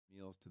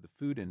meals to the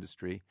food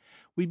industry,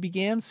 we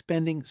began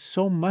spending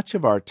so much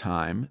of our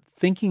time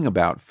thinking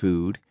about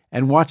food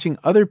and watching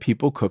other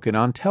people cook it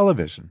on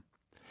television.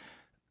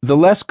 The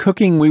less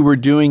cooking we were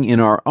doing in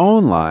our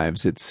own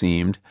lives, it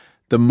seemed,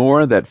 the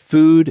more that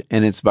food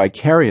and its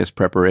vicarious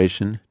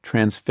preparation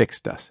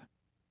transfixed us.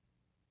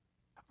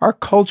 Our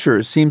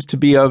culture seems to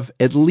be of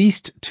at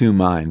least two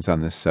minds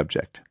on this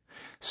subject.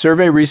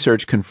 Survey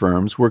research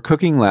confirms we're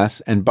cooking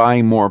less and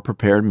buying more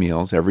prepared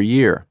meals every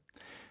year.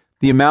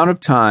 The amount of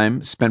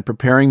time spent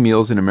preparing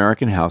meals in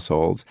American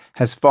households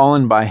has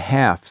fallen by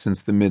half since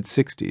the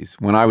mid-60s,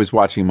 when I was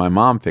watching my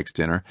mom fix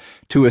dinner,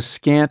 to a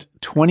scant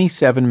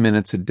 27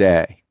 minutes a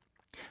day.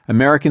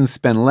 Americans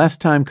spend less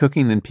time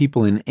cooking than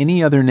people in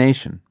any other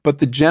nation, but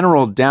the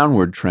general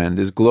downward trend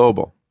is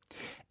global.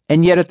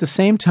 And yet at the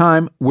same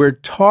time, we're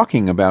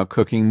talking about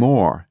cooking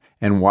more,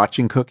 and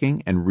watching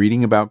cooking and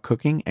reading about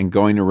cooking and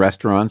going to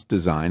restaurants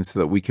designed so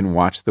that we can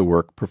watch the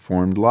work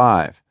performed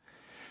live.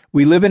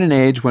 We live in an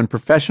age when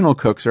professional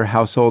cooks are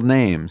household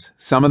names,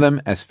 some of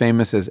them as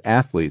famous as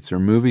athletes or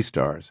movie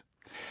stars.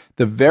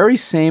 The very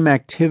same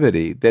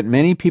activity that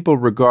many people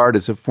regard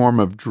as a form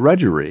of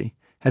drudgery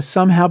has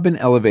somehow been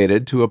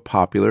elevated to a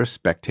popular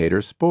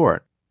spectator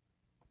sport.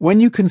 When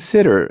you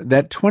consider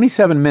that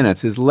 27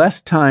 minutes is less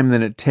time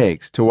than it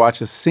takes to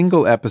watch a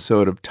single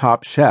episode of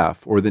Top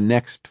Chef or the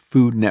next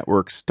Food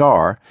Network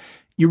star,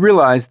 you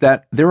realize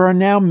that there are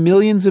now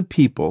millions of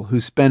people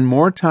who spend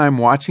more time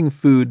watching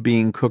food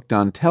being cooked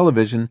on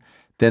television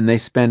than they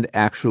spend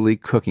actually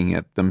cooking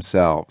it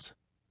themselves.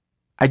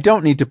 I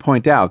don't need to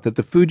point out that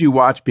the food you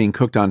watch being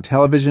cooked on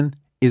television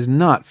is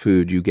not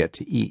food you get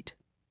to eat.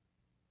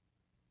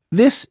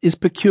 This is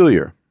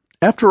peculiar.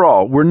 After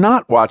all, we're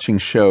not watching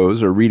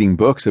shows or reading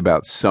books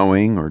about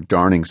sewing or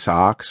darning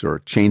socks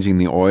or changing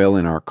the oil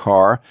in our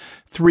car,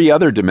 three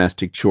other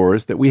domestic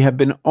chores that we have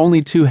been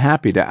only too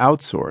happy to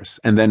outsource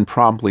and then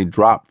promptly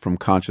drop from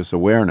conscious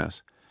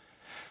awareness.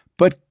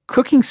 But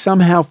cooking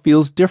somehow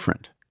feels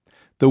different.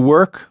 The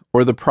work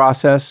or the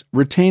process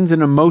retains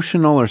an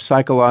emotional or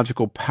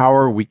psychological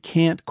power we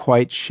can't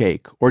quite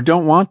shake or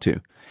don't want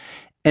to.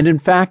 And in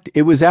fact,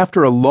 it was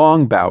after a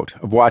long bout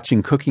of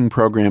watching cooking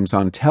programs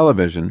on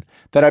television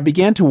that I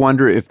began to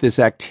wonder if this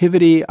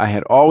activity I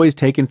had always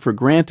taken for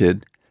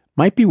granted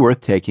might be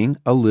worth taking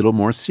a little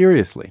more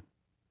seriously.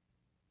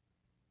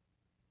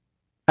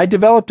 I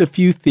developed a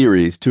few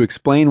theories to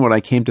explain what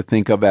I came to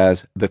think of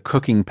as the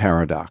cooking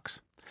paradox.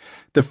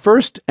 The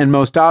first and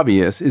most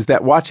obvious is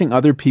that watching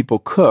other people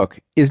cook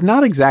is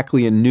not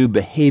exactly a new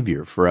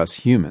behavior for us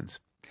humans.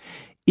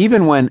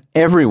 Even when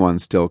everyone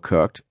still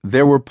cooked,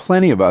 there were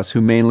plenty of us who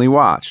mainly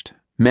watched,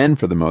 men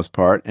for the most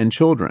part, and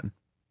children.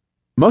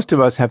 Most of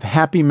us have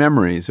happy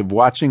memories of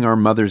watching our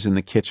mothers in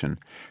the kitchen,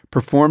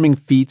 performing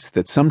feats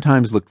that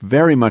sometimes looked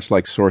very much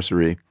like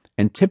sorcery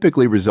and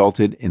typically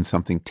resulted in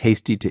something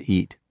tasty to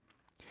eat.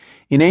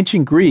 In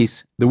ancient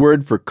Greece, the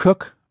word for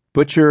cook,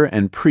 butcher,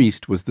 and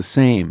priest was the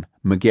same,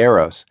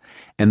 mageros,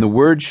 and the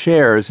word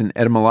shares an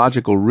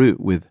etymological root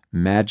with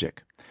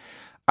magic.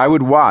 I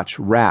would watch,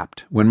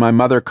 rapt, when my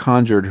mother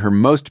conjured her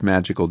most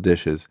magical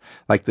dishes,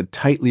 like the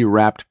tightly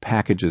wrapped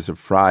packages of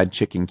fried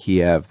chicken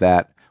Kiev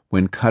that,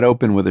 when cut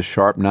open with a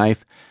sharp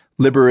knife,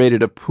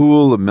 liberated a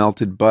pool of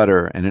melted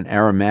butter and an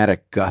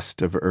aromatic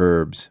gust of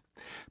herbs.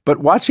 But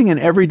watching an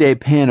everyday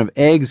pan of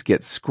eggs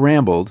get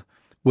scrambled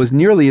was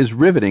nearly as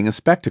riveting a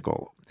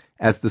spectacle,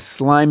 as the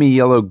slimy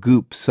yellow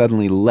goop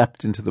suddenly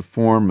leapt into the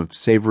form of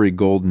savory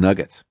gold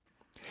nuggets.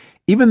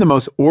 Even the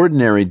most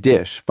ordinary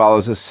dish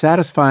follows a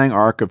satisfying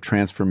arc of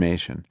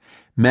transformation,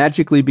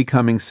 magically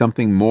becoming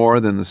something more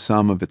than the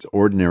sum of its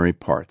ordinary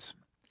parts.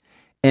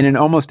 And in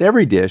almost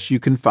every dish you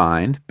can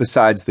find,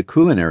 besides the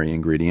culinary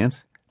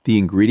ingredients, the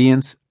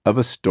ingredients of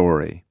a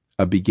story,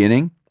 a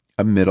beginning,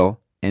 a middle,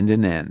 and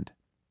an end.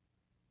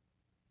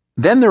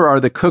 Then there are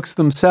the cooks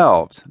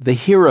themselves, the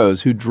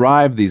heroes who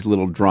drive these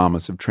little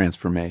dramas of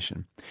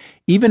transformation.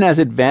 Even as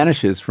it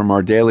vanishes from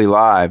our daily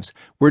lives,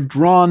 we're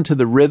drawn to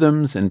the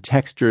rhythms and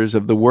textures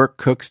of the work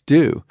cooks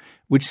do,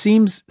 which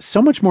seems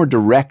so much more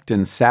direct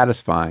and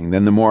satisfying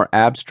than the more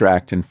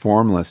abstract and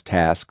formless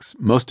tasks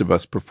most of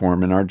us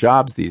perform in our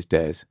jobs these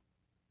days.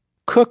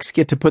 Cooks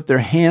get to put their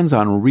hands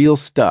on real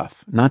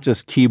stuff, not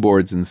just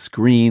keyboards and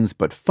screens,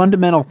 but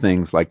fundamental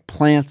things like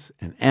plants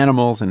and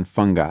animals and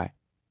fungi.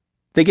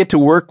 They get to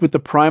work with the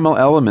primal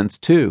elements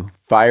too,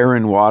 fire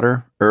and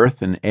water,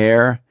 earth and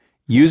air,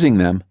 using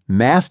them,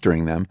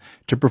 mastering them,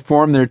 to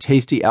perform their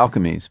tasty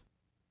alchemies.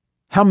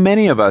 How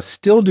many of us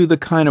still do the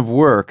kind of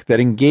work that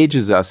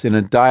engages us in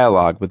a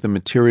dialogue with the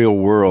material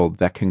world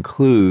that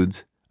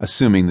concludes,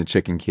 assuming the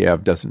chicken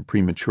Kiev doesn't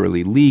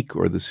prematurely leak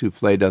or the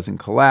souffle doesn't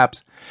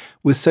collapse,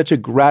 with such a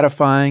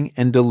gratifying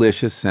and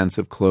delicious sense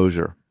of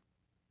closure?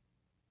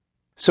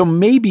 So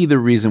maybe the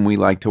reason we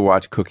like to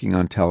watch cooking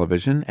on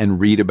television and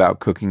read about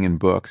cooking in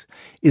books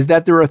is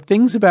that there are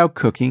things about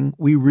cooking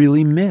we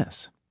really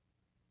miss.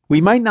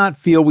 We might not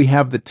feel we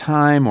have the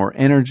time or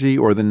energy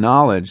or the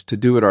knowledge to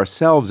do it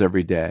ourselves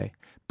every day,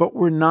 but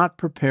we're not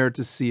prepared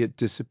to see it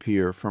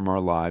disappear from our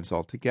lives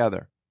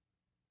altogether.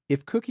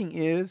 If cooking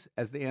is,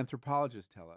 as the anthropologists tell us,